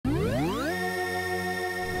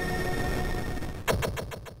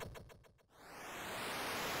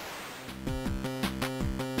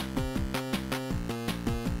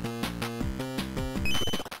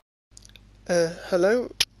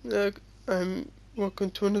Hello,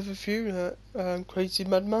 welcome to another review. I'm Crazy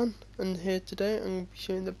Madman, and here today I'm going to be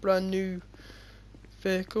showing the brand new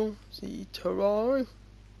vehicle, the Toraro.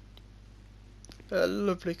 A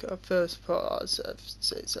lovely car. First part, I'd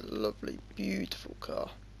say it's a lovely, beautiful car.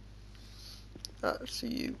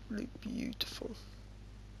 Absolutely beautiful.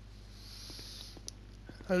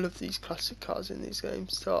 I love these classic cars in these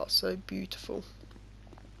games. They are so beautiful.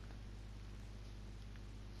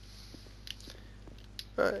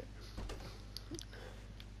 Right.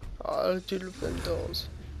 I do love them doors.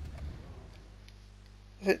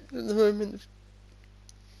 At the moment,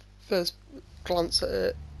 first glance at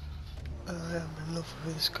it, I am in love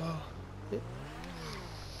with this car.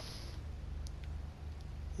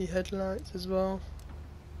 The headlights as well.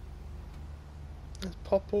 There's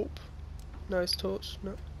pop up. Nice touch.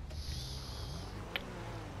 No.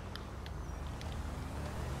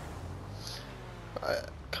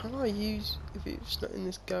 Can I use if it's not in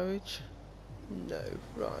this garage? No.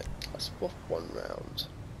 Right. I'll swap one round.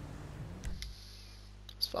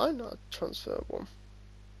 It's fine. I'll transfer one.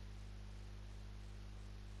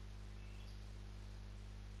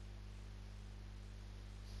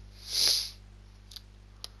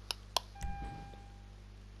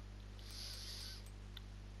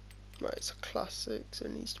 Right, it's a classic, so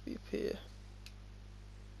it needs to be up here.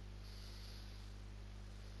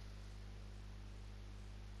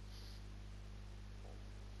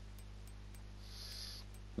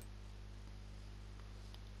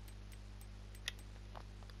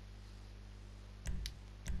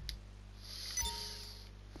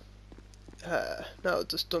 Now I've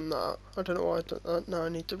just done that. I don't know why I've done that. Now I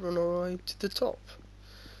need to run all the way to the top.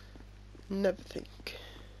 Never think.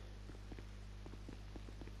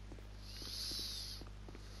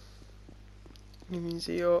 You can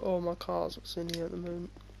see all my cars what's in here at the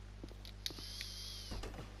moment.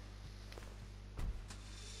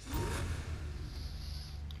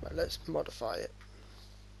 Right, let's modify it.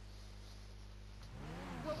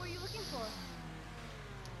 What were you looking for?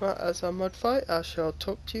 Right, as I modify, I shall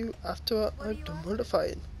talk to you after I've done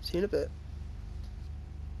modifying. See you in a bit.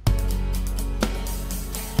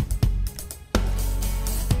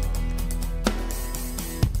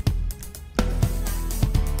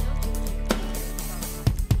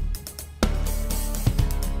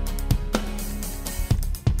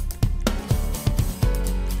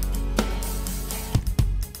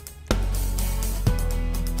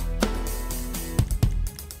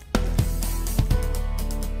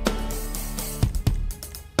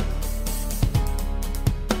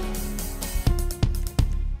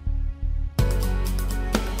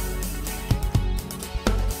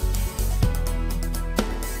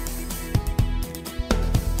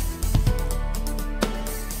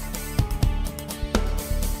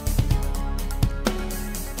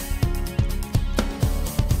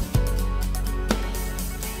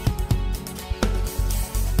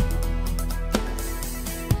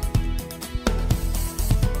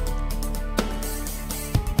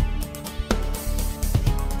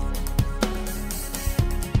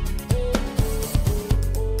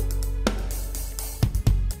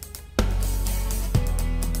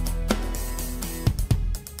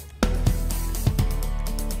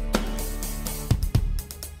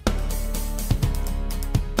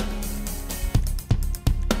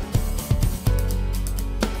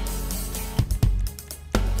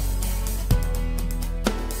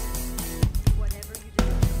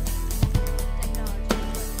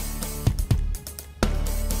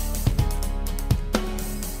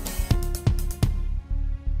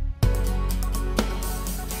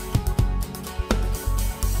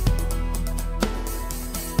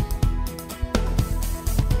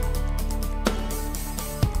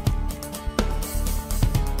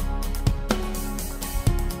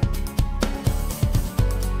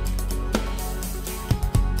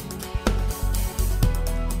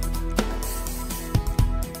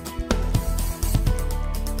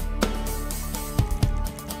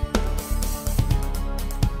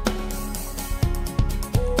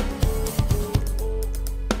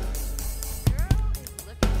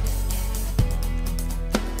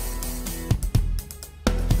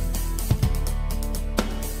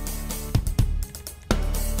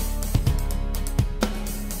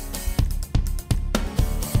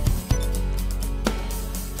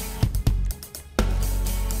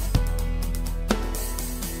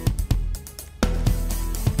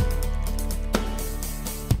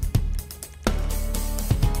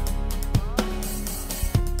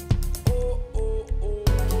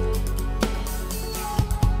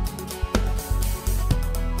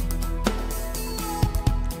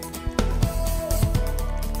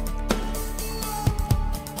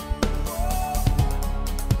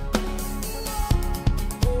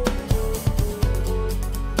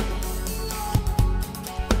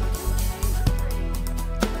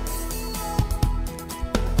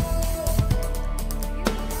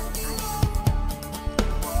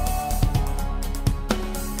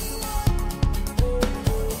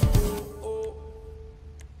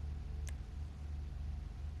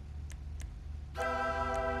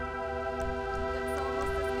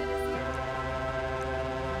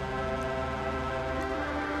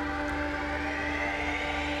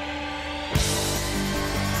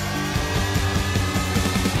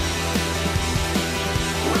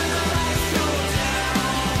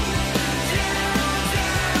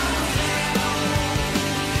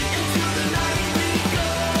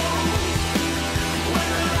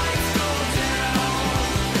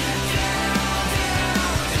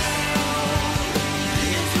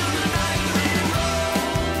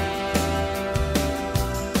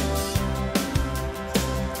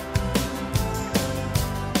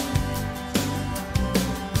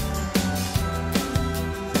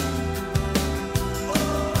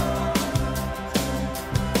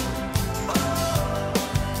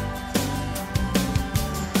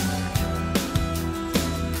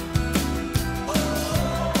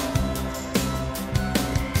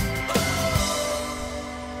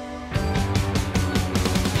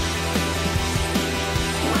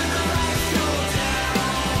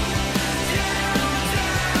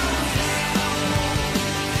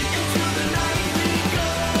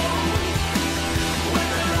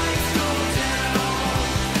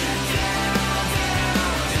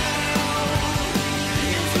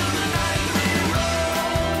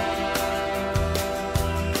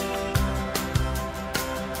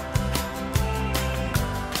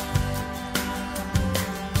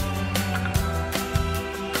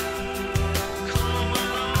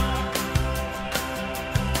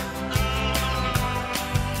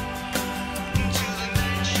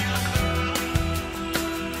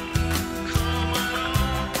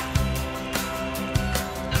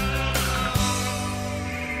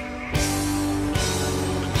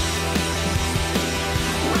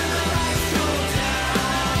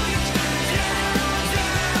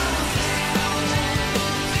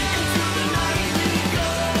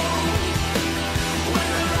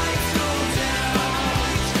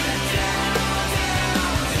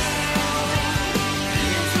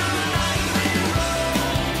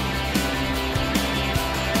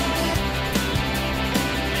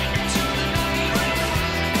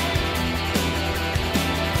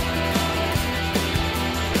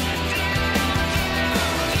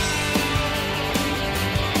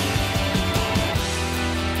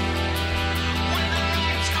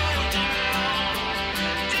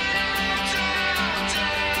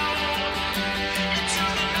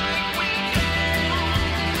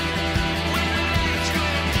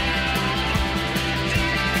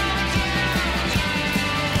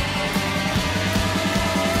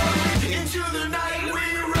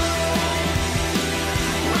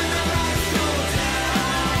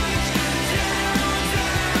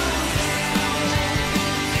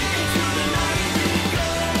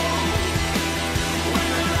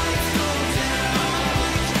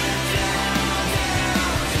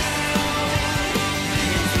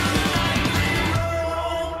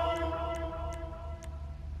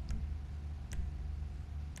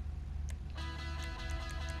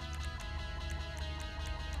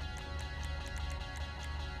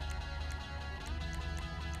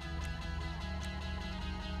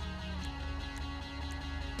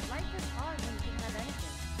 Life is hard when you can have anything.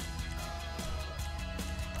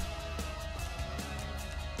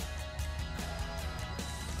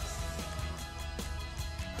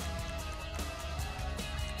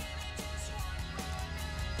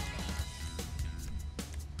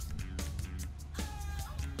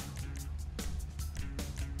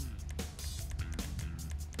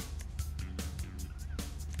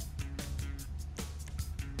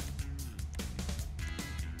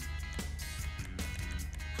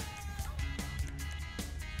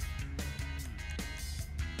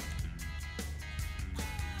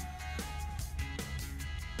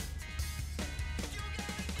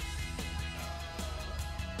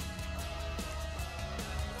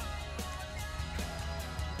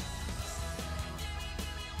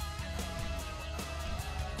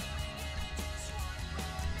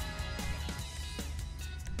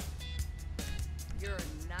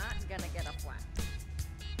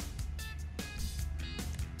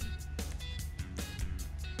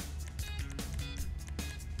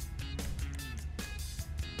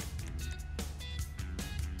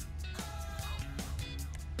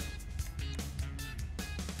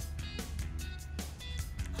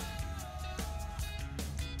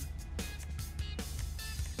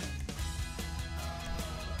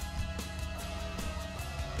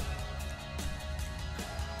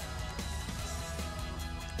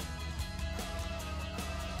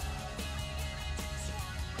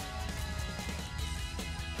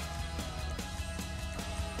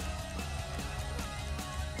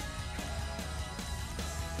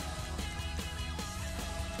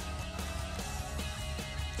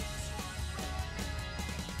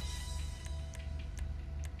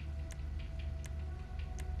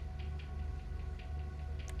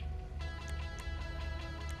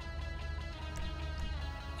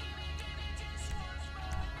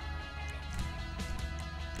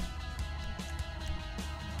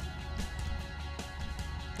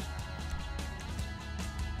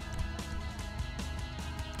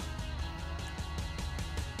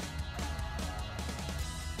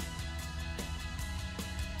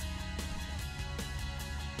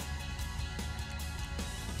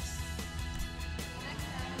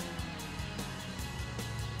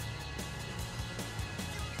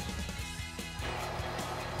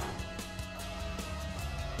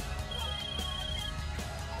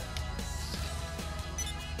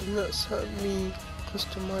 and that's me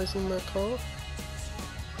customizing my car.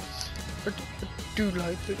 I do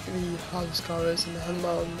like how this car is and the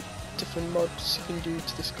amount of different mods you can do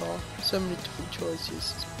to this car. So many different choices,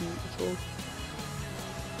 it's beautiful.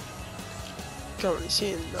 Can't really see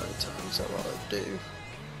it in night time, so what I'll do,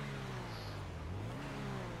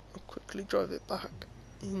 I'll quickly drive it back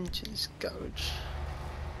into this garage.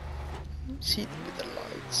 See them with the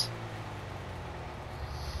lights.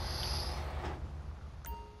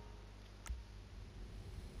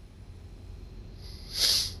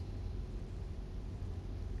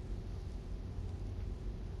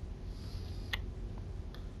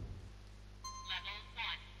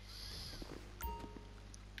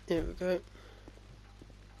 Here we go.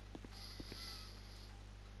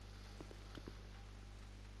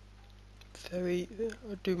 I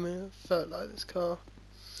felt like this car.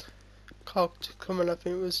 Car to come in, I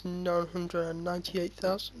think it was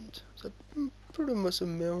 998,000. So pretty much a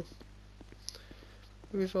mil.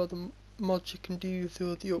 With all the mods you can do, with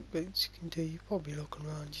all the upgrades you can do, you're probably looking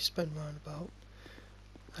around, you spend around about,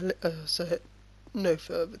 as I said, no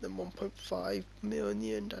further than 1.5 mil in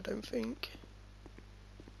the end, I don't think.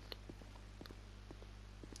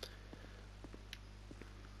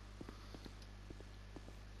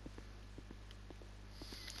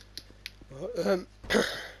 Well,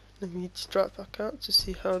 let me just drive back out to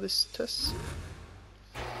see how this tests.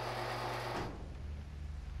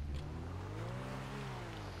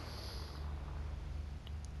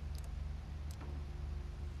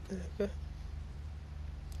 There we go.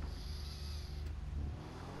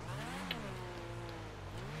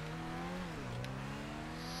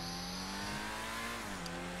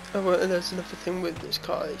 Oh well, and there's another thing with this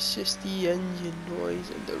car, it's just the engine noise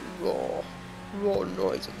and the raw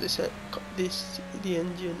noise of the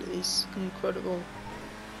engine is incredible.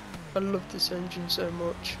 I love this engine so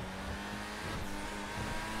much.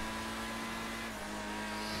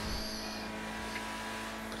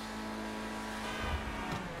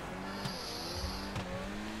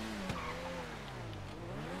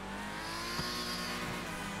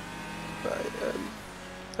 Right,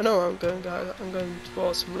 I know where I'm going, guys. I'm going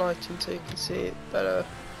towards some lighting so you can see it better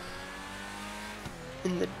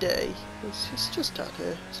in the day. It's just out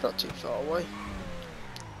here, it's not too far away.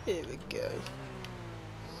 Here we go.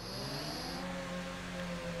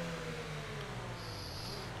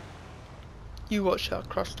 You watch how I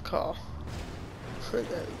crash the car. There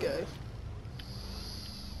we go.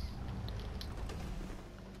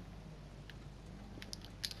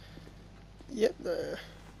 Yep, there.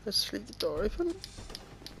 Let's leave the door open.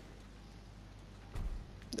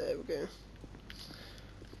 There we go.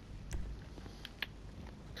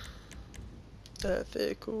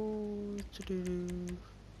 Vehicle.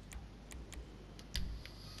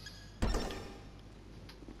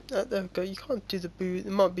 There we go. You can't do the boot.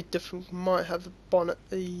 It might be different. You might have the bonnet,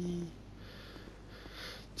 the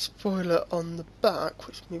spoiler on the back,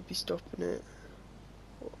 which may be stopping it.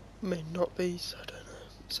 Or may not be. So I don't know.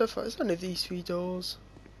 So far, it's only these three doors.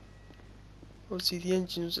 Obviously, the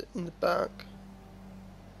engine's in the back,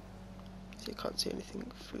 so you can't see anything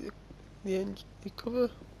through the cover.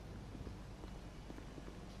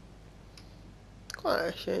 Quite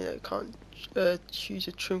actually, you can't choose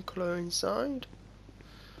a trim colour inside.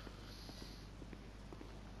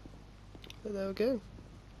 But there we go.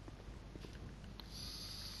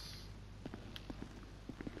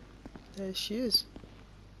 There she is.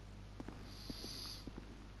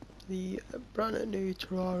 The brand new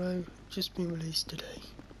Toraro just been released today.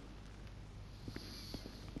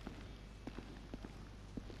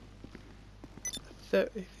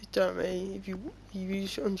 If you don't me, if you're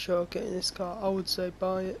unsure of getting this car, I would say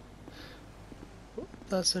buy it.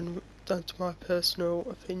 That's down to my personal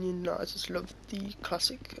opinion. I just love the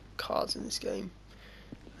classic cars in this game.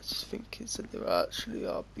 I just think they actually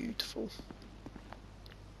are beautiful.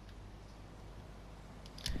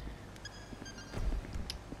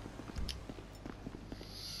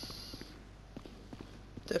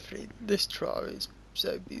 Definitely, this Toraro is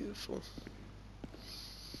so beautiful.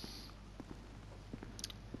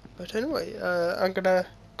 But anyway, I'm gonna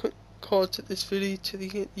call to this video to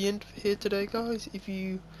the end of here today, guys. If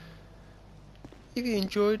you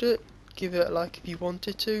enjoyed it, give it a like if you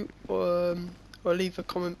wanted to, or leave a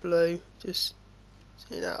comment below. Just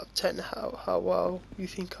saying out of 10 how well you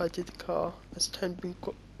think I did the car. As 10 being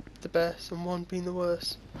the best and 1 being the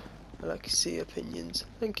worst. I'd like to see opinions.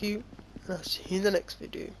 Thank you, and I'll see you in the next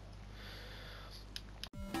video.